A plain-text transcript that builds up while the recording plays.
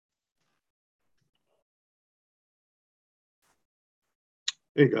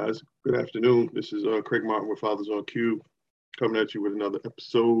Hey guys, good afternoon. This is Craig Martin with Fathers on Cue, coming at you with another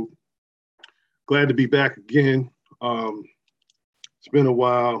episode. Glad to be back again. Um, it's been a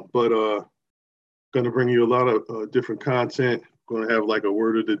while, but going to bring you a lot of different content. Going to have like a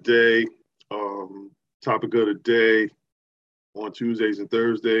word of the day, um, topic of the day on Tuesdays and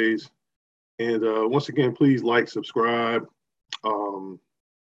Thursdays. And once again, please like, subscribe, um,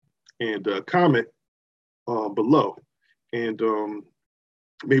 and comment below. And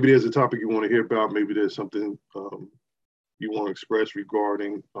maybe there's a topic you want to hear about. Maybe there's something you want to express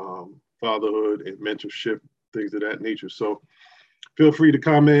regarding fatherhood and mentorship, things of that nature. So feel free to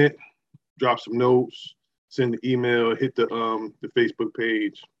comment, drop some notes, send an email, hit the Facebook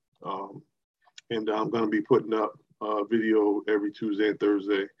page, um, and I'm going to be putting up a video every Tuesday and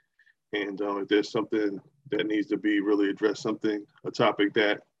Thursday. And if there's something that needs to be really addressed, a topic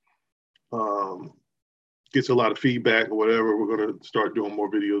that um, gets a lot of feedback or whatever, we're going to start doing more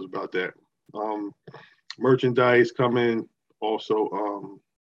videos about that. Um, Merchandise coming. Also,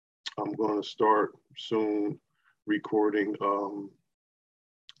 I'm going to start soon recording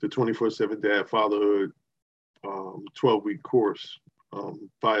the 24/7 Dad Fatherhood 12-week course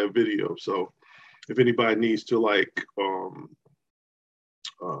via video. So if anybody needs to like a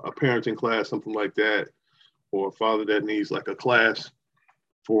parenting class, something like that, or a father that needs like a class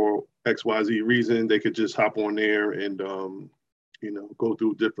for XYZ reason, they could just hop on there and go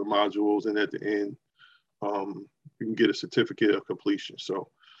through different modules, and at the end, you can get a certificate of completion. So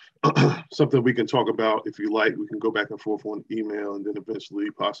something we can talk about if you like. We can go back and forth on email, and then eventually,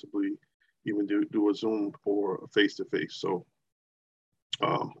 possibly, even do a Zoom or a face to face. So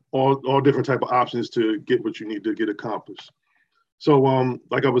all different type of options to get what you need to get accomplished. So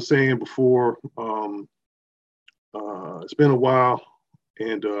like I was saying before, it's been a while,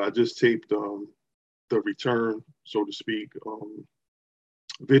 and I just taped the return, so to speak,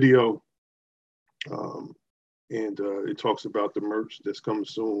 video. Um, and it talks about the merch that's coming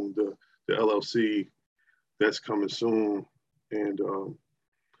soon, the LLC that's coming soon, and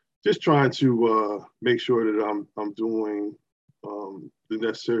just trying to make sure that I'm doing the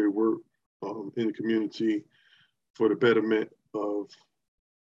necessary work in the community for the betterment of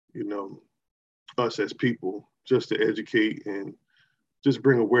you know us as people, just to educate and just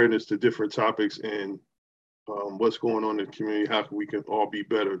bring awareness to different topics and what's going on in the community, how we can all be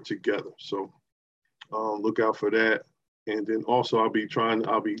better together. So look out for that. And then also I'll be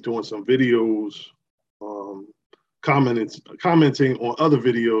doing some videos, um, commenting on other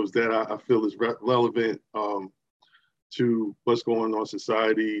videos that I feel is relevant to what's going on in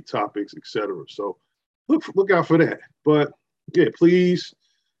society, topics, etc. So look out for that. But yeah, please,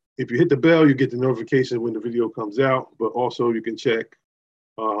 if you hit the bell, you get the notification when the video comes out. But also you can check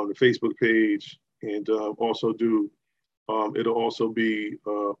the Facebook page and also do it'll also be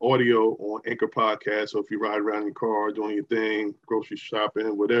audio on Anchor Podcast. So if you ride around in your car, doing your thing, grocery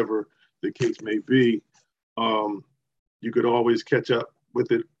shopping, whatever the case may be, um, you could always catch up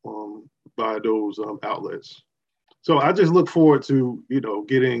with it by those outlets. So I just look forward to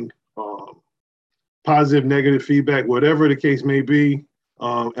getting positive, negative feedback, whatever the case may be.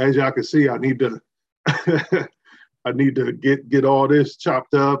 As y'all can see, I need to I need to get all this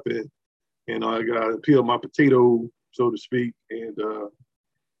chopped up, and I gotta peel my potato, so to speak, and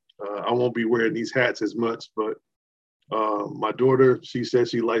I won't be wearing these hats as much. But my daughter, she said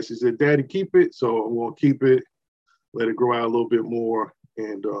she likes. She said, "Daddy, keep it." So I'm gonna keep it, let it grow out a little bit more,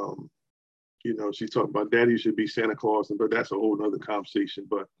 and she's talking about Daddy should be Santa Claus, but that's a whole nother conversation.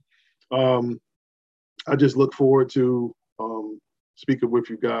 But um, I just look forward to speaking with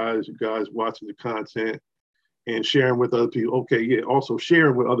you guys watching the content and sharing with other people. Okay, yeah, also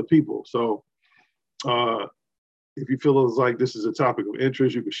sharing with other people. So uh, if you feel it's like this is a topic of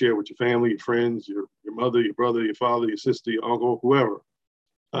interest, you can share with your family, your friends, your mother, your brother, your father, your sister, your uncle, whoever,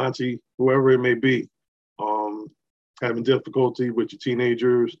 auntie, whoever it may be, um, having difficulty with your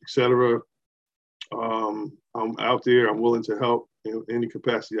teenagers, etc. I'm out there. I'm willing to help in any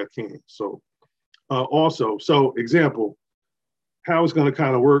capacity I can. So so example, how it's going to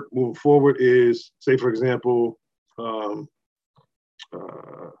kind of work moving forward is, say, for example, um,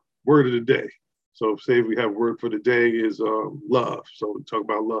 uh, word of the day. So, say we have word for the day is love. So, we talk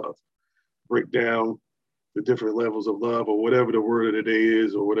about love, break down the different levels of love, or whatever the word of the day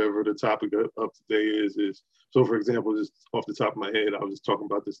is, or whatever the topic of today is. So, for example, just off the top of my head, I was just talking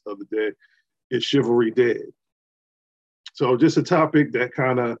about this the other day. Is chivalry dead? So, just a topic that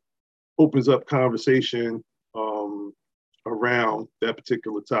kind of opens up conversation around that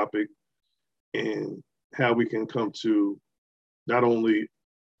particular topic and how we can come to not only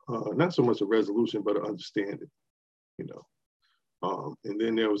not so much a resolution but an understanding. You know, And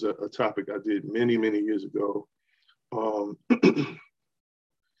then there was a topic I did many, many years ago.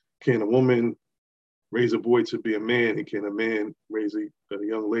 Can a woman raise a boy to be a man, and can a man raise a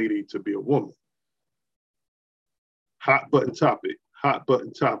young lady to be a woman? Hot button topic, hot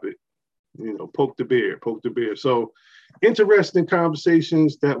button topic. You know, poke the bear, poke the bear. So interesting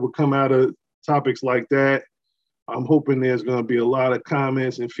conversations that will come out of topics like that. I'm hoping there's going to be a lot of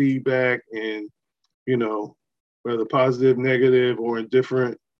comments and feedback, and, you know, whether positive, negative, or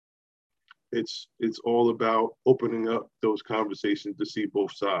indifferent, it's all about opening up those conversations to see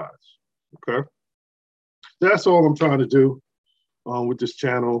both sides. Okay, that's all I'm trying to do with this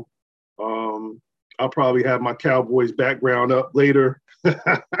channel. I'll probably have my Cowboys background up later.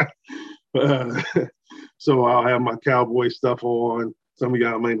 So I'll have my Cowboy stuff on. Some of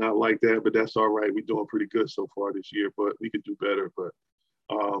y'all might not like that, but that's all right. We're doing pretty good so far this year, but we could do better. But,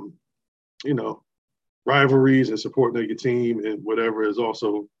 you know, rivalries and supporting your team and whatever is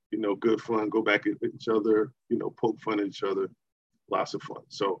also, you know, good fun. Go back at each other, you know, poke fun at each other. Lots of fun.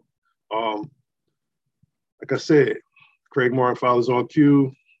 So, like I said, Craig Martin, Fathers on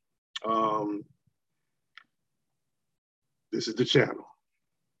Cue. This is the channel.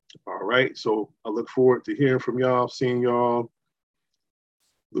 All right. So I look forward to hearing from y'all, seeing y'all.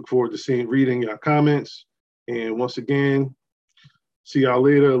 Look forward to reading your comments. And once again, see y'all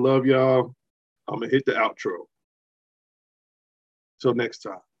later. Love y'all. I'm going to hit the outro. Till next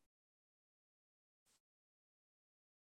time.